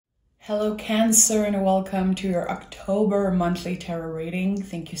Hello Cancer, and welcome to your October monthly tarot reading.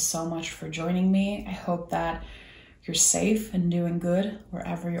 Thank you so much for joining me. I hope that you're safe and doing good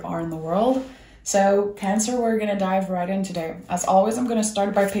wherever you are in the world. So Cancer, we're going to dive right in today. As always, I'm going to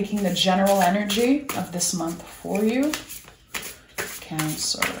start by picking the general energy of this month for you.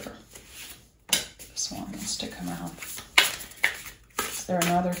 Cancer. This one wants to come out. Is there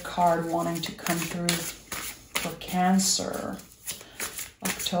another card wanting to come through for Cancer?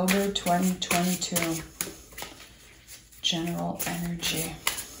 October 2022. General energy.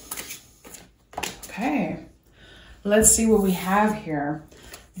 Okay. Let's see what we have here.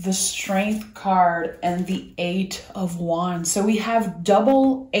 The Strength card and the 8 of Wands. So we have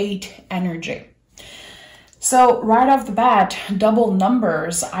double 8 energy. So right off the bat, double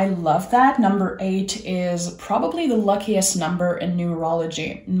numbers. I love that. Number 8 is probably the luckiest number in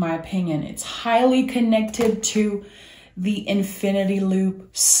numerology, in my opinion. It's highly connected to the infinity loop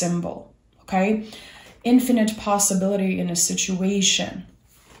symbol, okay? Infinite possibility in a situation.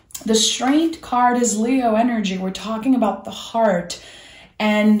 The Strength card is Leo energy. We're talking about the heart,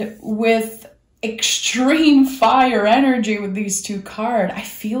 and with extreme fire energy with these two cards, I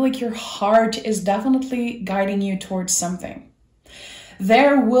feel like your heart is definitely guiding you towards something.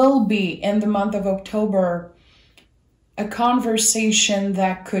 There will be, in the month of October, a conversation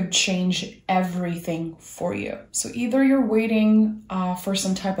that could change everything for you. So either you're waiting for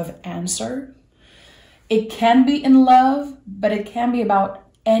some type of answer. It can be in love, but it can be about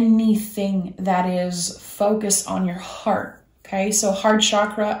anything that is focused on your heart. Okay, so heart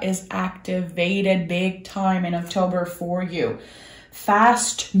chakra is activated big time in October for you.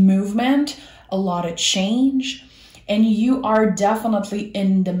 Fast movement, a lot of change. And you are definitely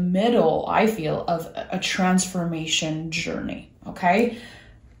in the middle, I feel, of a transformation journey, okay?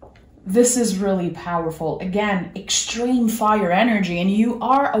 This is really powerful. Again, extreme fire energy, and you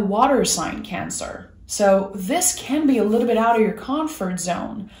are a water sign, Cancer. So this can be a little bit out of your comfort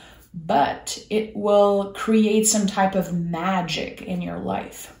zone, but it will create some type of magic in your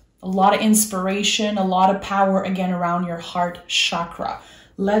life. A lot of inspiration, a lot of power, again, around your heart chakra.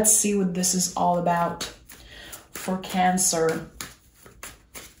 Let's see what this is all about. For Cancer,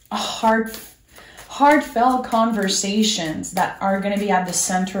 heartfelt conversations that are going to be at the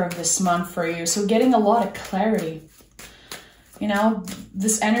center of this month for you. So getting a lot of clarity. You know,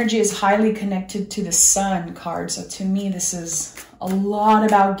 this energy is highly connected to the Sun card. So to me, this is a lot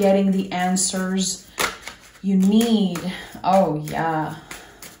about getting the answers you need. Oh, yeah.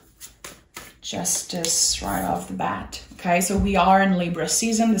 Justice right off the bat. Okay, so we are in Libra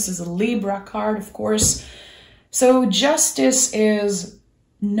season. This is a Libra card, of course. So justice is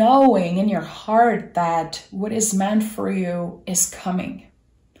knowing in your heart that what is meant for you is coming.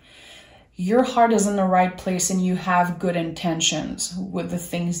 Your heart is in the right place and you have good intentions with the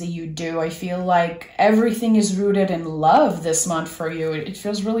things that you do. I feel like everything is rooted in love this month for you. It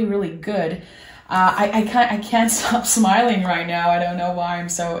feels really, really good. I can't stop smiling right now. I don't know why I'm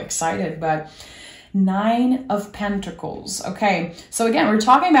so excited, but 9 of Pentacles. Okay, so again, we're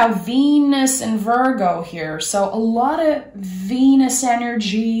talking about Venus and Virgo here. So a lot of Venus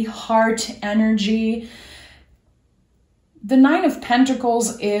energy, heart energy. The 9 of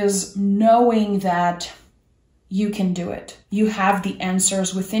Pentacles is knowing that you can do it. You have the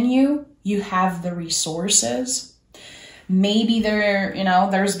answers within you. You have the resources. Maybe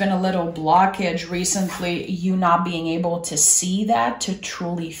there's been a little blockage recently, you not being able to see that, to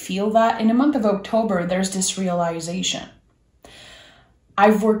truly feel that. In the month of October, there's this realization.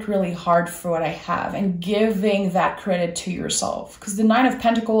 I've worked really hard for what I have, and giving that credit to yourself. Because the 9 of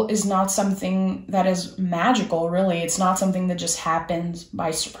Pentacles is not something that is magical, really. It's not something that just happens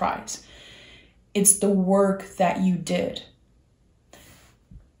by surprise. It's the work that you did.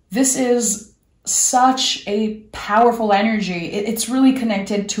 This is such a powerful energy. It's really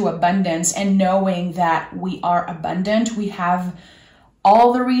connected to abundance and knowing that we are abundant. We have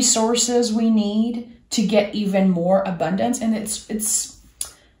all the resources we need to get even more abundance. And it's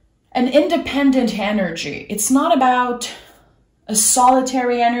an independent energy. It's not about a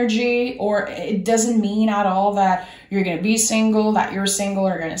solitary energy, or it doesn't mean at all that you're going to be single, that you're single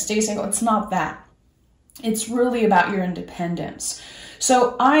or going to stay single. It's not that. It's really about your independence.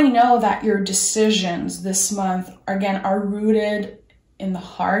 So I know that your decisions this month, again, are rooted in the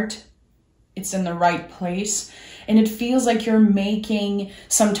heart. It's in the right place. And it feels like you're making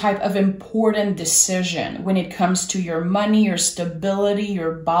some type of important decision when it comes to your money, your stability,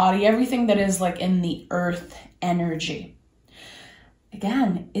 your body, everything that is like in the earth energy.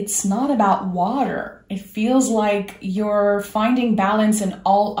 Again, it's not about water. It feels like you're finding balance in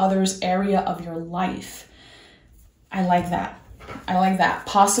all others area of your life. I like that. I like that.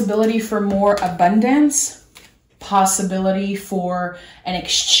 Possibility for more abundance, possibility for an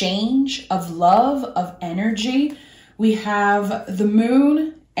exchange of love, of energy. We have the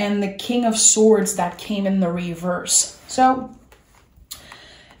Moon and the King of Swords that came in the reverse. So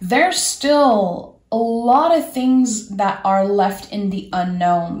there's still a lot of things that are left in the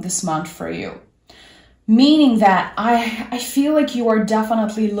unknown this month for you. Meaning that I feel like you are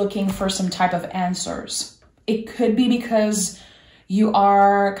definitely looking for some type of answers. It could be because you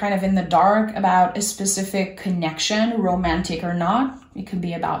are kind of in the dark about a specific connection, romantic or not. It could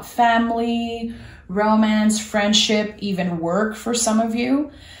be about family, romance, friendship, even work for some of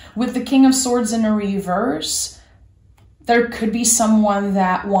you. With the King of Swords in a reverse, there could be someone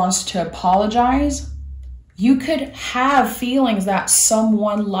that wants to apologize. You could have feelings that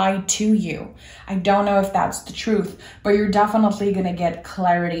someone lied to you. I don't know if that's the truth, but you're definitely going to get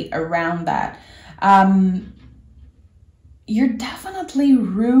clarity around that. You're definitely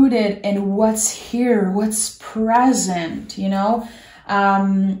rooted in what's here, what's present, you know,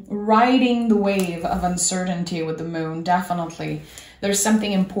 riding the wave of uncertainty with the Moon, definitely. There's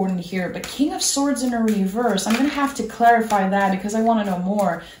something important here, but King of Swords in a reverse, I'm going to have to clarify that because I want to know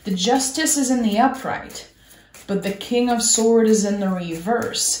more. The Justice is in the upright, but the King of Swords is in the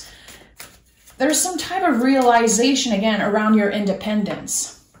reverse. There's some type of realization, again, around your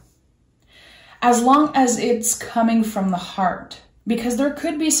independence. As long as it's coming from the heart, because there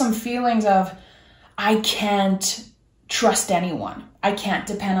could be some feelings of, I can't trust anyone. I can't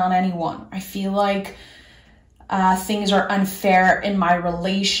depend on anyone. I feel like things are unfair in my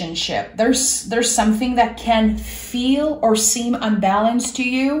relationship. There's something that can feel or seem unbalanced to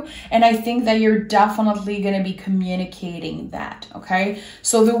you. And I think that you're definitely going to be communicating that. Okay.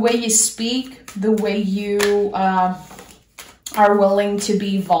 So the way you speak, the way you are willing to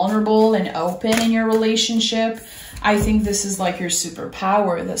be vulnerable and open in your relationship, I think this is like your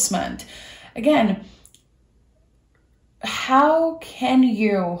superpower this month. Again, how can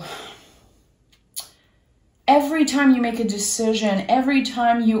you, every time you make a decision, every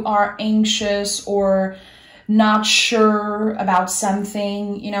time you are anxious or not sure about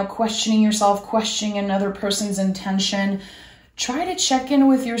something, you know, questioning yourself, questioning another person's intention, try to check in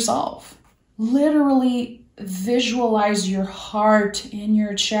with yourself. Literally visualize your heart in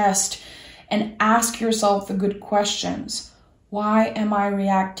your chest and ask yourself the good questions. Why am I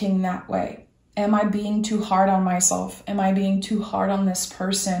reacting that way? Am I being too hard on myself? Am I being too hard on this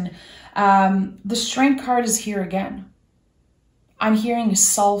person? The Strength card is here again. I'm hearing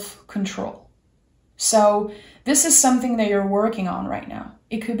self-control. So this is something that you're working on right now.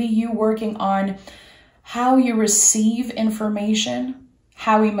 It could be you working on how you receive information,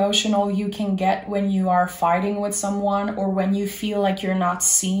 how emotional you can get when you are fighting with someone or when you feel like you're not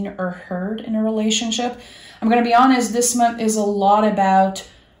seen or heard in a relationship. I'm going to be honest, this month is a lot about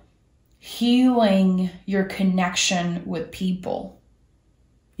healing your connection with people.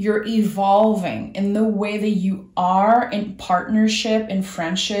 You're evolving in the way that you are in partnership, in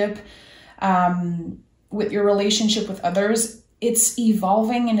friendship, with your relationship with others. It's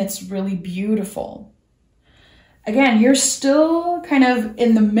evolving and it's really beautiful. Again, you're still kind of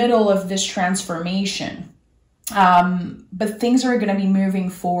in the middle of this transformation, but things are going to be moving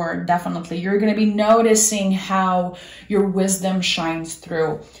forward, definitely. You're going to be noticing how your wisdom shines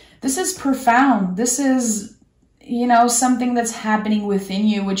through. This is profound. This is, you know, something that's happening within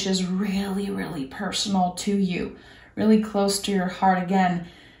you, which is really, really personal to you, really close to your heart. Again,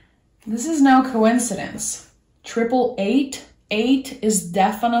 this is no coincidence. 888, 8 is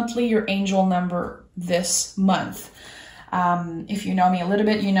definitely your angel number this month. If you know me a little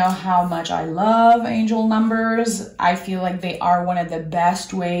bit, you know how much I love angel numbers. I feel like they are one of the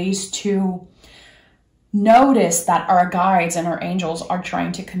best ways to notice that our guides and our angels are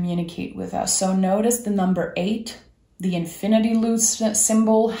trying to communicate with us. So notice the number 8, the infinity loop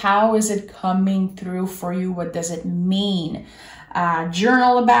symbol. How is it coming through for you? What does it mean?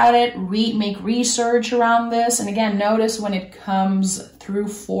 Journal about it, make research around this. And again, notice when it comes through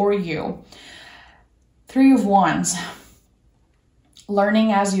for you. 3 of Wands,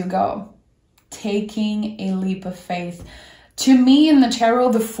 learning as you go, taking a leap of faith. To me in the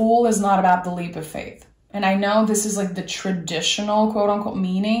tarot, the Fool is not about the leap of faith. And I know this is like the traditional quote unquote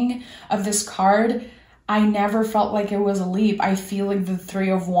meaning of this card. I never felt like it was a leap. I feel like the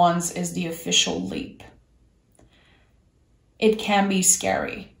 3 of Wands is the official leap. It can be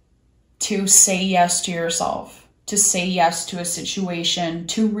scary to say yes to yourself, to say yes to a situation,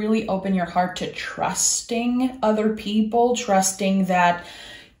 to really open your heart to trusting other people, trusting that,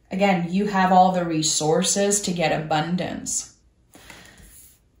 again, you have all the resources to get abundance.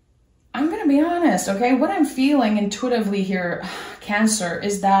 I'm going to be honest, okay? What I'm feeling intuitively here, Cancer,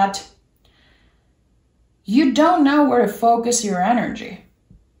 is that you don't know where to focus your energy.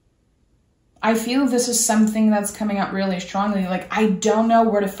 I feel this is something that's coming up really strongly. Like, I don't know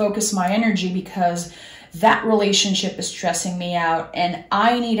where to focus my energy because that relationship is stressing me out and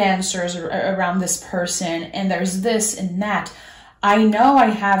I need answers around this person and there's this and that. I know I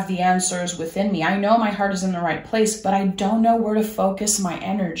have the answers within me. I know my heart is in the right place, but I don't know where to focus my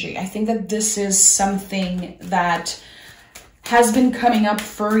energy. I think that this is something that has been coming up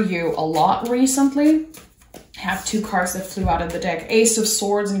for you a lot recently. I have two cards that flew out of the deck, Ace of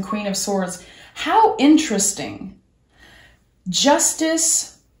Swords and Queen of Swords. How interesting.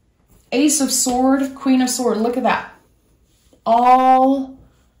 Justice, Ace of Sword, Queen of Sword. Look at that. All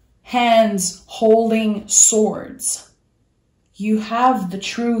hands holding swords. You have the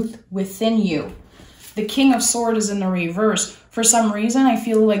truth within you. The King of Swords is in the reverse. For some reason, I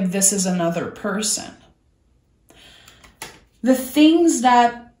feel like this is another person. The things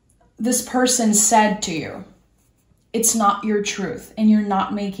that this person said to you, it's not your truth and you're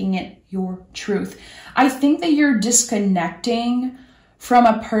not making it your truth. I think that you're disconnecting from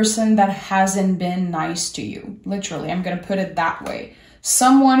a person that hasn't been nice to you. Literally, I'm going to put it that way.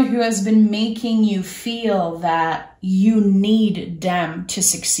 Someone who has been making you feel that you need them to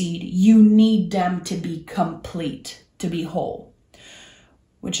succeed. You need them to be complete, to be whole,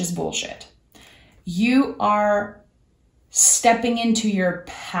 which is bullshit. You are stepping into your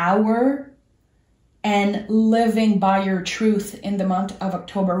power and living by your truth in the month of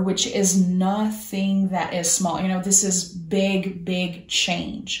October, which is nothing that is small. You know, this is big, big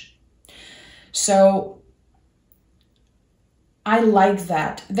change. So I like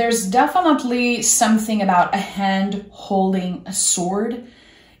that. There's definitely something about a hand holding a sword.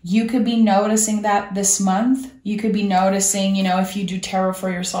 You could be noticing that this month. You could be noticing, you know, if you do tarot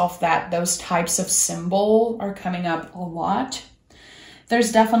for yourself, that those types of symbol are coming up a lot.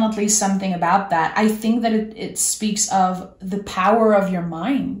 There's definitely something about that. I think that it speaks of the power of your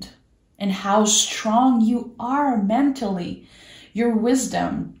mind and how strong you are mentally, your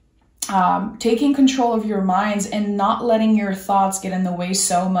wisdom, taking control of your minds and not letting your thoughts get in the way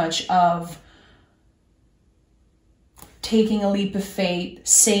so much of taking a leap of faith,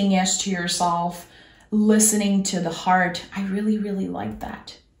 saying yes to yourself, listening to the heart. I really, really like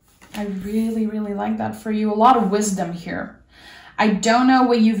that. I really, really like that for you. A lot of wisdom here. I don't know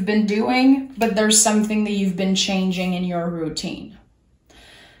what you've been doing, but there's something that you've been changing in your routine.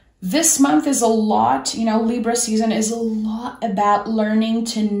 This month is a lot, you know, Libra season is a lot about learning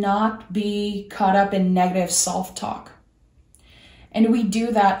to not be caught up in negative self-talk. And we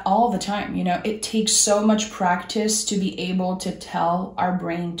do that all the time. You know, it takes so much practice to be able to tell our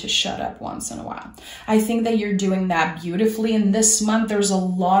brain to shut up once in a while. I think that you're doing that beautifully. And this month, there's a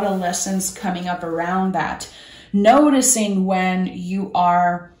lot of lessons coming up around that. Noticing when you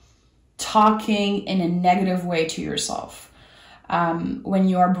are talking in a negative way to yourself, when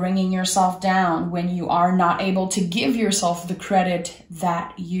you are bringing yourself down, when you are not able to give yourself the credit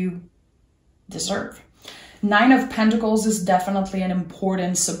that you deserve. Nine of Pentacles is definitely an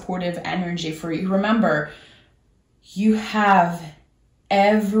important supportive energy for you. Remember, you have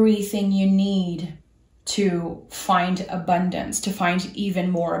everything you need to find abundance, to find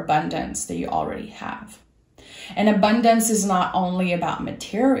even more abundance that you already have. And abundance is not only about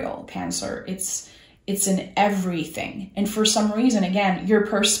material, Cancer. It's in everything. And for some reason, again, your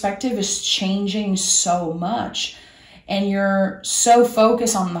perspective is changing so much. And you're so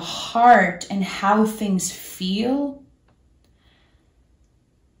focused on the heart and how things feel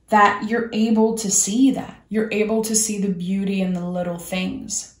that you're able to see that. You're able to see the beauty in the little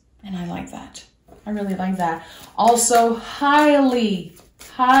things. And I like that. I really like that. Also, highly,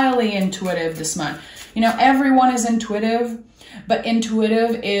 highly intuitive this month. You know, everyone is intuitive, but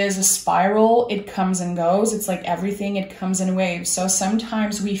intuitive is a spiral. It comes and goes. It's like everything, it comes in waves. So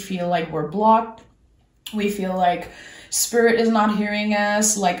sometimes we feel like we're blocked. We feel like spirit is not hearing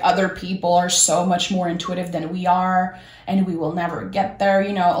us, like other people are so much more intuitive than we are, and we will never get there.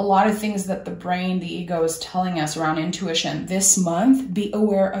 You know, a lot of things that the brain, the ego is telling us around intuition. This month, be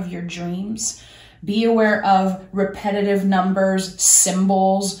aware of your dreams. Be aware of repetitive numbers,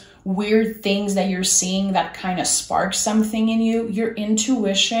 symbols, weird things that you're seeing that kind of spark something in you. Your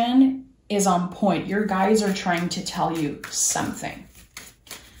intuition is on point. Your guides are trying to tell you something.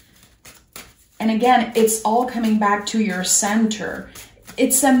 And again, it's all coming back to your center.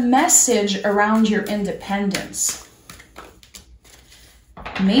 It's a message around your independence.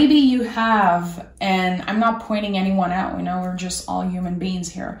 Maybe you have, and I'm not pointing anyone out, you know, we're just all human beings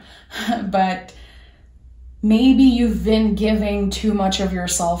here, but Maybe you've been giving too much of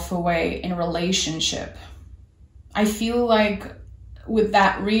yourself away in a relationship. I feel like with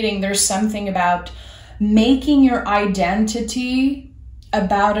that reading, there's something about making your identity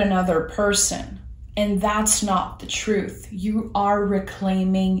about another person. And that's not the truth. You are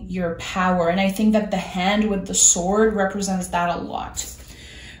reclaiming your power. And I think that the hand with the sword represents that a lot.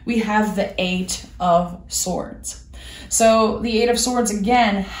 We have the 8 of Swords. So the 8 of Swords,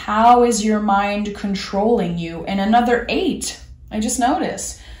 again, how is your mind controlling you? And another 8, I just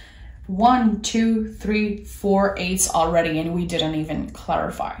noticed. 1, 2, 3, 4 8s already, and we didn't even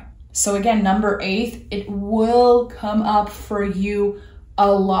clarify. So again, number 8, it will come up for you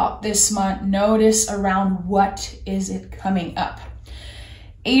a lot this month. Notice around what is it coming up.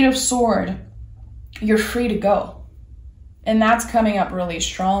 8 of Sword, you're free to go. And that's coming up really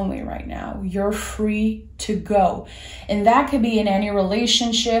strongly right now. You're free to go. And that could be in any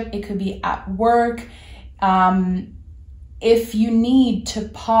relationship. It could be at work. If you need to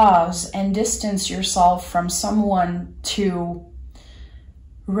pause and distance yourself from someone to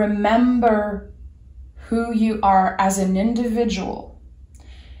remember who you are as an individual,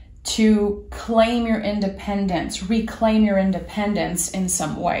 to claim your independence, reclaim your independence in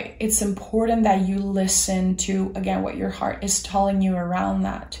some way. It's important that you listen to, again, what your heart is telling you around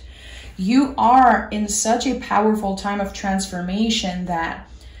that. You are in such a powerful time of transformation that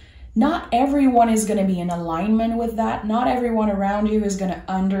not everyone is going to be in alignment with that. Not everyone around you is going to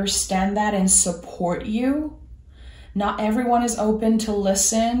understand that and support you. Not everyone is open to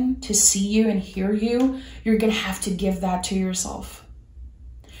listen, to see you and hear you. You're going to have to give that to yourself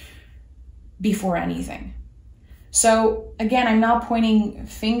before anything. So again, I'm not pointing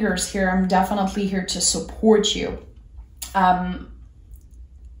fingers here. I'm definitely here to support you.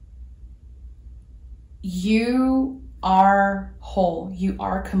 You are whole. You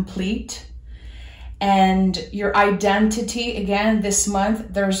are complete. And your identity, again, this month,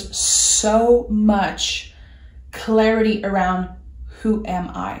 there's so much clarity around who am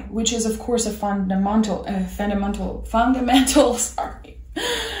I, which is of course a fundamental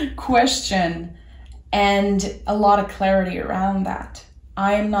question, and a lot of clarity around that.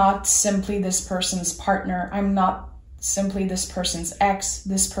 I am not simply this person's partner. I'm not simply this person's ex,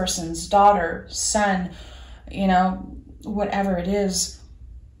 this person's daughter, son, you know, whatever it is.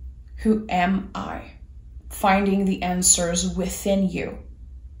 Who am I? Finding the answers within you.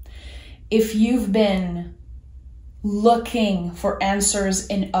 If you've been looking for answers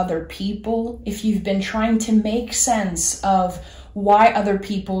in other people, if you've been trying to make sense of why other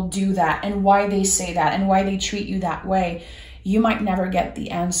people do that and why they say that and why they treat you that way, you might never get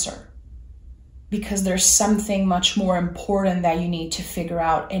the answer, because there's something much more important that you need to figure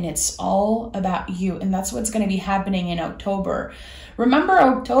out, and it's all about you. And that's what's going to be happening in October. Remember,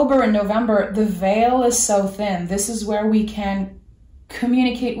 October and November, the veil is so thin. This is where we can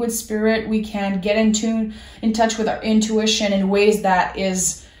communicate with spirit. We can get in touch with our intuition in ways that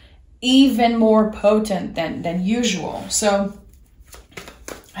is even more potent than usual. So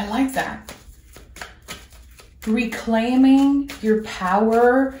I like that. Reclaiming your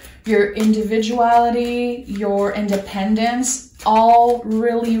power, your individuality, your independence, all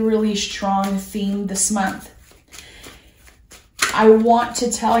really, really strong theme this month. I want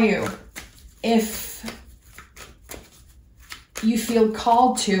to tell you, if you feel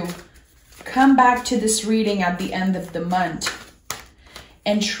called to, come back to this reading at the end of the month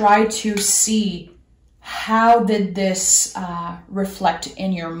and try to see how did this reflect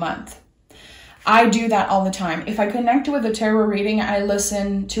in your month. I do that all the time. If I connect with a tarot reading, I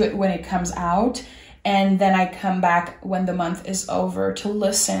listen to it when it comes out, and then I come back when the month is over to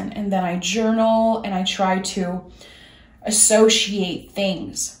listen, and then I journal and I try to associate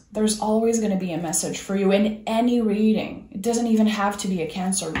things. There's always going to be a message for you in any reading. It doesn't even have to be a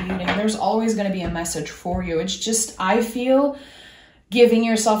Cancer reading. There's always going to be a message for you. It's just, I feel, giving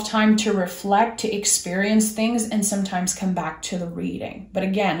yourself time to reflect, to experience things, and sometimes come back to the reading. But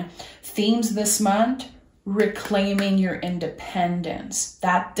again, themes this month: reclaiming your independence.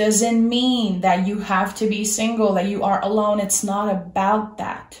 That doesn't mean that you have to be single, that you are alone. It's not about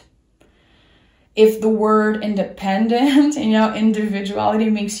that. If the word independent, individuality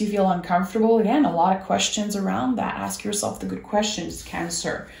makes you feel uncomfortable, again, a lot of questions around that. Ask yourself the good questions,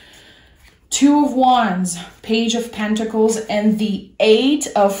 Cancer. 2 of Wands, Page of Pentacles, and the 8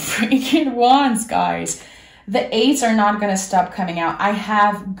 of freaking Wands, guys. The 8s are not going to stop coming out. I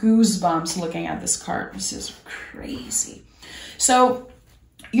have goosebumps looking at this card. This is crazy. So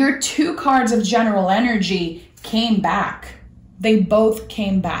your 2 cards of general energy came back. They both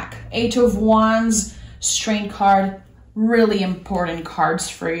came back. 8 of Wands, Strength card, really important cards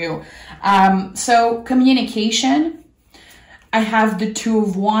for you. So communication, I have the Two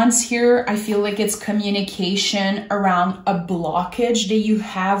of Wands here. I feel like it's communication around a blockage that you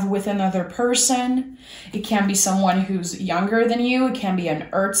have with another person. It can be someone who's younger than you. It can be an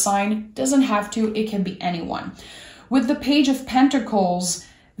earth sign. Doesn't have to. It can be anyone. With the Page of Pentacles,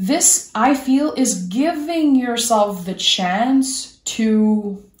 this, I feel, is giving yourself the chance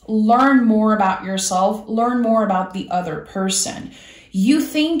to learn more about yourself, learn more about the other person. You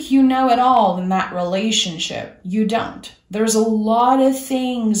think you know it all in that relationship. You don't. There's a lot of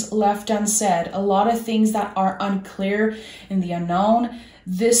things left unsaid, a lot of things that are unclear in the unknown.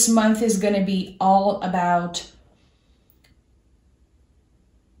 This month is going to be all about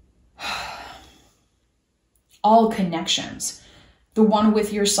all connections. The one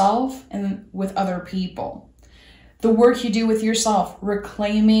with yourself and with other people. The work you do with yourself,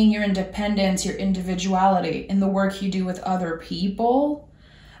 reclaiming your independence, your individuality, and the work you do with other people,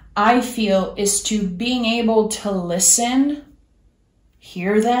 I feel, is to being able to listen,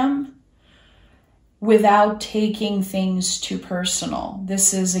 hear them, without taking things too personal.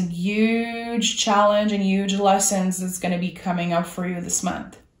 This is a huge challenge and huge lessons that's going to be coming up for you this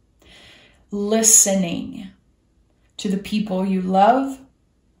month. Listening to the people you love,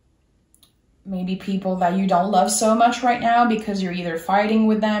 maybe people that you don't love so much right now because you're either fighting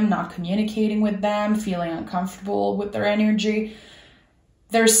with them, not communicating with them, feeling uncomfortable with their energy.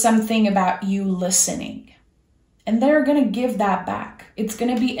 There's something about you listening, and they're going to give that back. It's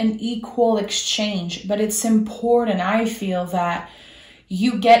going to be an equal exchange, but it's important, I feel, that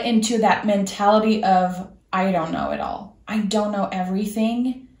you get into that mentality of, I don't know it all. I don't know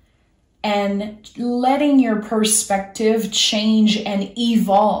everything. And letting your perspective change and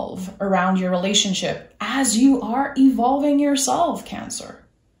evolve around your relationship as you are evolving yourself, Cancer.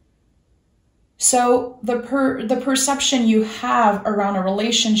 So the perception you have around a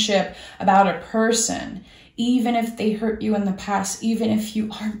relationship, about a person, even if they hurt you in the past, even if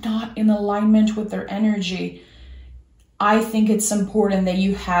you are not in alignment with their energy, I think it's important that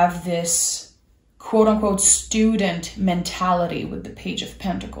you have this quote-unquote student mentality with the Page of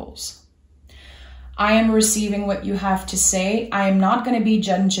Pentacles. I am receiving what you have to say. I am not going to be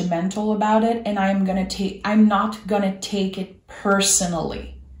judgmental about it, and I'm not going to take it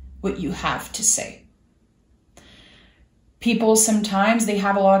personally, what you have to say. People sometimes, they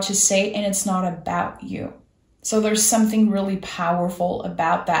have a lot to say and it's not about you. So there's something really powerful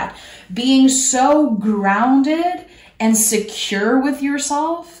about that. Being so grounded and secure with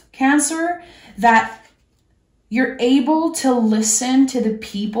yourself, Cancer, that you're able to listen to the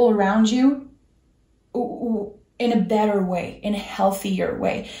people around you in a better way, in a healthier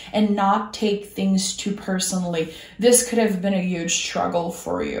way, and not take things too personally. This could have been a huge struggle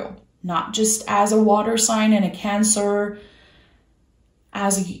for you, not just as a water sign and a Cancer,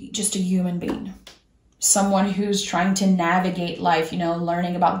 as just a human being. Someone who's trying to navigate life,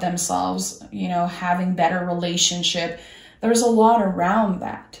 learning about themselves, having better relationship. There's a lot around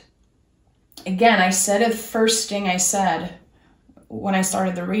that. Again, I said it, first thing I said when I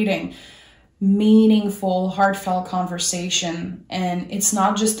started the reading, meaningful, heartfelt conversation. And it's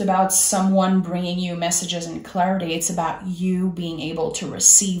not just about someone bringing you messages and clarity. It's about you being able to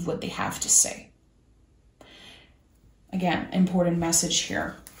receive what they have to say. Again, important message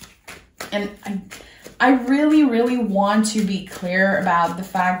here. And I really, really want to be clear about the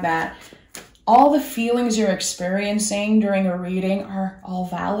fact that all the feelings you're experiencing during a reading are all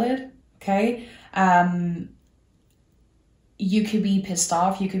valid, okay? You could be pissed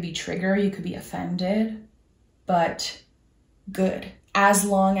off, you could be triggered, you could be offended, but good. As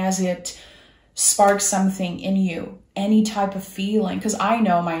long as it sparks something in you, any type of feeling, because I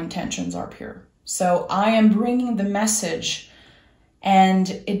know my intentions are pure. So I am bringing the message and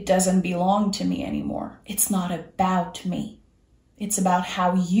it doesn't belong to me anymore. It's not about me. It's about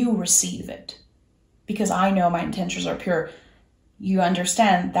how you receive it. Because I know my intentions are pure. You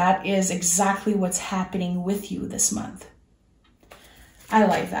understand that is exactly what's happening with you this month. I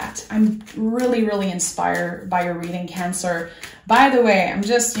like that. I'm really, really inspired by your reading, Cancer. By the way, I'm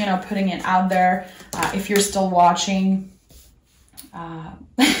just, putting it out there. If you're still watching,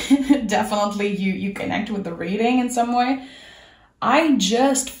 definitely you connect with the reading in some way. I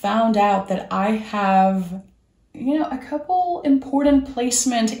just found out that I have, a couple important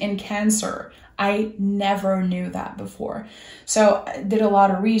placement in Cancer. I never knew that before. So I did a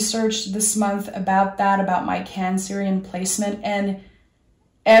lot of research this month about that, about my Cancerian placement, and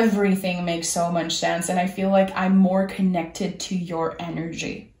everything makes so much sense. And I feel like I'm more connected to your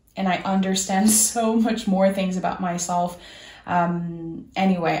energy. And I understand so much more things about myself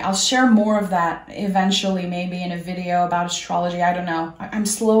Anyway, I'll share more of that eventually, maybe in a video about astrology. I don't know. I'm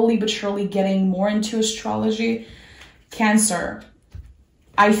slowly but surely getting more into astrology. Cancer,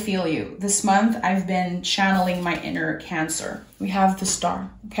 I feel you. This month, I've been channeling my inner Cancer. We have the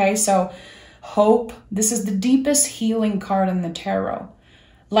star, okay? So hope, this is the deepest healing card in the tarot.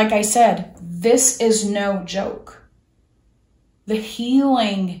 Like I said, this is no joke. The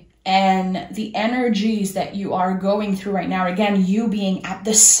healing and the energies that you are going through right now, again, you being at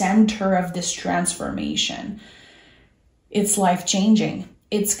the center of this transformation, it's life-changing.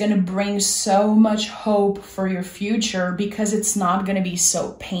 It's going to bring so much hope for your future because it's not going to be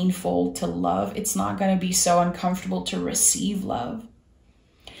so painful to love. It's not going to be so uncomfortable to receive love.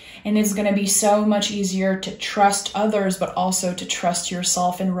 And it's going to be so much easier to trust others, but also to trust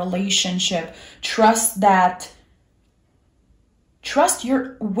yourself in relationship. Trust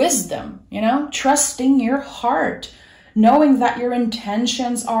your wisdom, you know, trusting your heart, knowing that your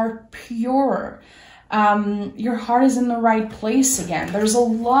intentions are pure. Your heart is in the right place again. There's a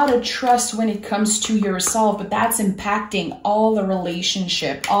lot of trust when it comes to yourself, but that's impacting all the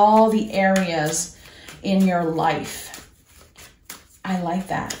relationship, all the areas in your life. I like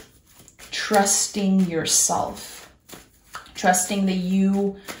that. Trusting yourself. Trusting that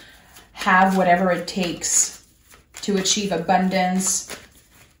you have whatever it takes to achieve abundance,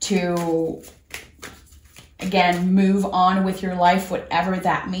 to, again, move on with your life, whatever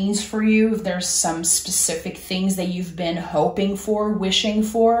that means for you. If there's some specific things that you've been hoping for, wishing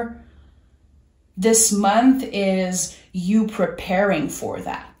for, this month is you preparing for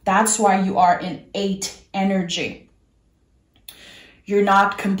that. That's why you are in 8 energy. You're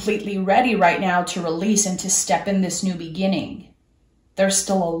not completely ready right now to release and to step in this new beginning. There's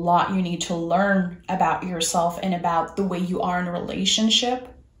still a lot you need to learn about yourself and about the way you are in a relationship.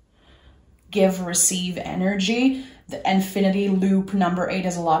 Give, receive energy. The infinity loop number 8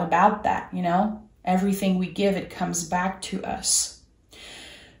 is a lot about that, you know? Everything we give, it comes back to us.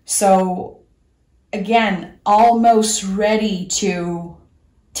 So again, almost ready to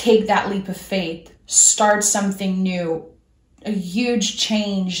take that leap of faith, start something new, a huge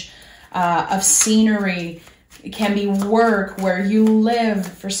change of scenery. It can be work, where you live,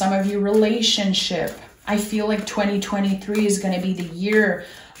 for some of you, relationship. I feel like 2023 is going to be the year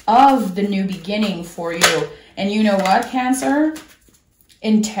of the new beginning for you. And you know what, Cancer?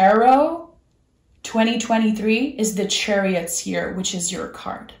 In tarot, 2023 is the Chariot's year, which is your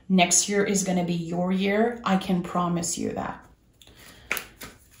card. Next year is going to be your year. I can promise you that.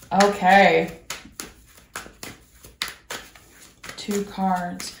 Okay. 2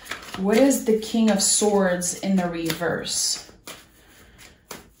 cards. What is the King of Swords in the reverse?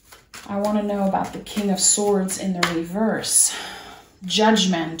 I want to know about the King of Swords in the reverse.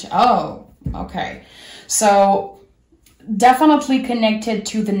 Judgment. Oh, okay. So definitely connected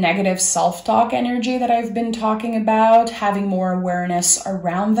to the negative self-talk energy that I've been talking about, having more awareness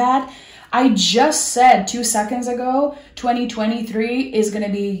around that. I just said 2 seconds ago, 2023 is going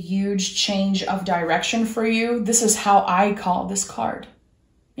to be a huge change of direction for you. This is how I call this card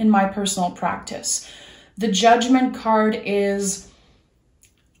in my personal practice. The Judgment card is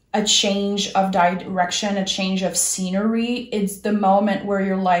a change of direction, a change of scenery. It's the moment where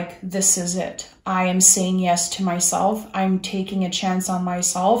you're like, this is it. I am saying yes to myself. I'm taking a chance on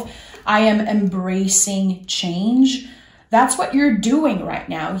myself. I am embracing change. That's what you're doing right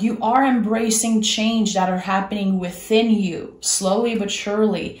now. You are embracing change that are happening within you, slowly but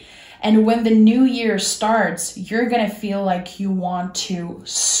surely. And when the new year starts, you're going to feel like you want to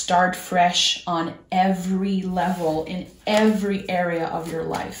start fresh on every level, in every area of your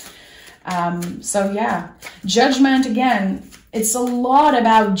life. So yeah, Judgment, again, it's a lot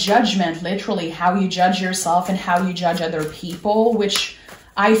about judgment, literally how you judge yourself and how you judge other people, which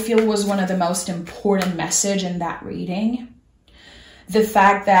I feel was one of the most important message in that reading. The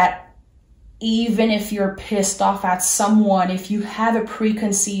fact that even if you're pissed off at someone, if you have a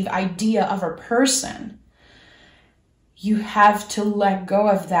preconceived idea of a person, you have to let go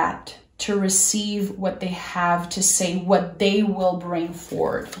of that to receive what they have to say, what they will bring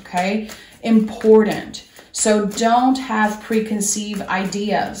forward, okay? Important. So don't have preconceived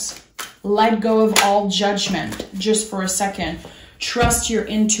ideas. Let go of all judgment just for a second. Trust your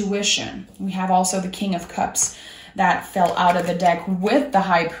intuition. We have also the King of Cups that fell out of the deck with the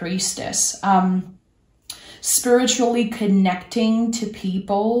High Priestess. Spiritually connecting to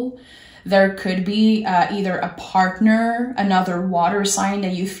people, There could be either a partner, another water sign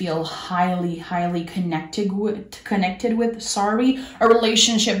that you feel highly connected with, a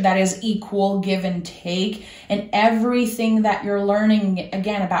relationship that is equal give and take, and everything that you're learning,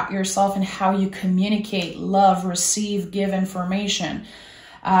 again, about yourself and how you communicate, love, receive, give information.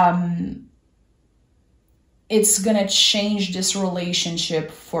 It's gonna change this relationship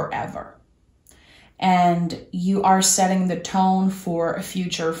forever. And you are setting the tone for a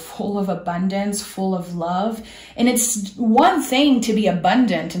future full of abundance, full of love. And it's one thing to be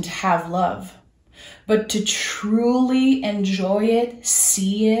abundant and to have love, but to truly enjoy it,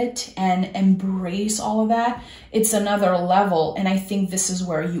 see it, and embrace all of that, it's another level. And I think this is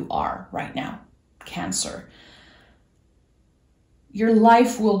where you are right now, Cancer. Your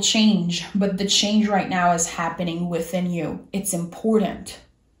life will change, but the change right now is happening within you. It's important.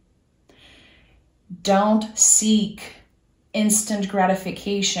 Don't seek instant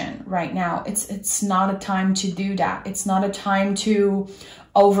gratification right now. It's not a time to do that. It's not a time to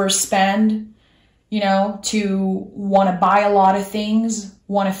overspend, you know, to want to buy a lot of things,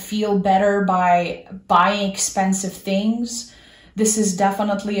 want to feel better by buying expensive things. This is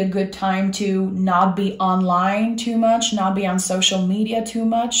definitely a good time to not be online too much, not be on social media too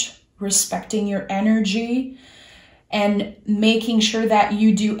much, respecting your energy, and making sure that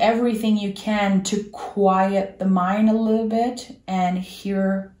you do everything you can to quiet the mind a little bit and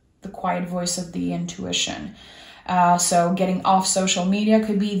hear the quiet voice of the intuition. So getting off social media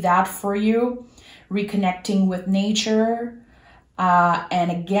could be that for you, reconnecting with nature.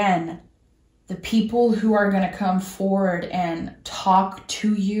 And again, the people who are going to come forward and talk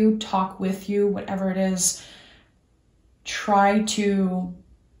to you, talk with you, whatever it is, try to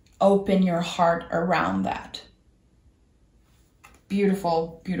open your heart around that.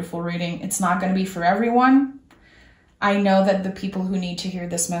 Beautiful, beautiful reading. It's not going to be for everyone. I know that the people who need to hear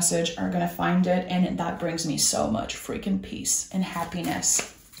this message are going to find it, and that brings me so much freaking peace and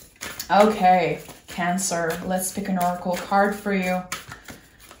happiness. Okay, Cancer, let's pick an oracle card for you.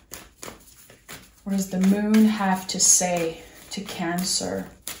 What does the moon have to say to Cancer?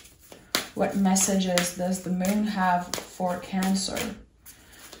 What messages does the moon have for Cancer?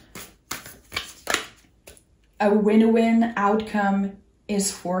 A win-win outcome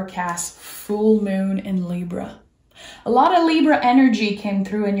is forecast. Full moon in Libra. A lot of Libra energy came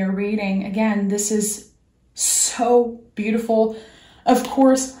through in your reading. Again, this is so beautiful. Of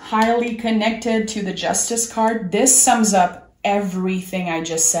course, highly connected to the Justice card. This sums up everything I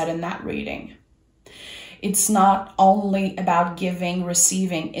just said in that reading. It's not only about giving,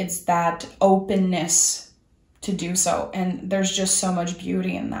 receiving. It's that openness to do so. And there's just so much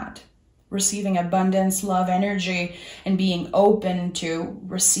beauty in that. Receiving abundance, love, energy, and being open to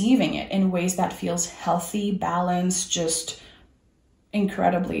receiving it in ways that feels healthy, balanced, just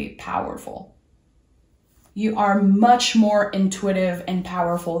incredibly powerful. You are much more intuitive and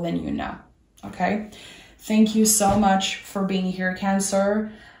powerful than you know, okay? Thank you so much for being here,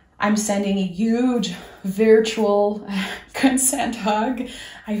 Cancer. I'm sending a huge virtual consent hug.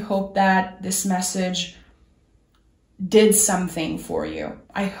 I hope that this message did something for you.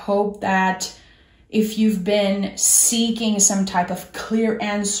 I hope that if you've been seeking some type of clear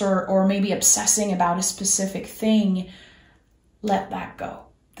answer or maybe obsessing about a specific thing, let that go.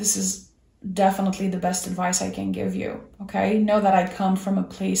 This is definitely the best advice I can give you, okay? Know that I come from a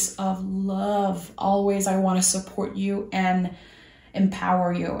place of love. Always I want to support you and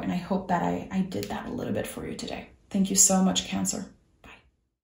empower you, and I hope that I did that a little bit for you today. Thank you so much, Cancer.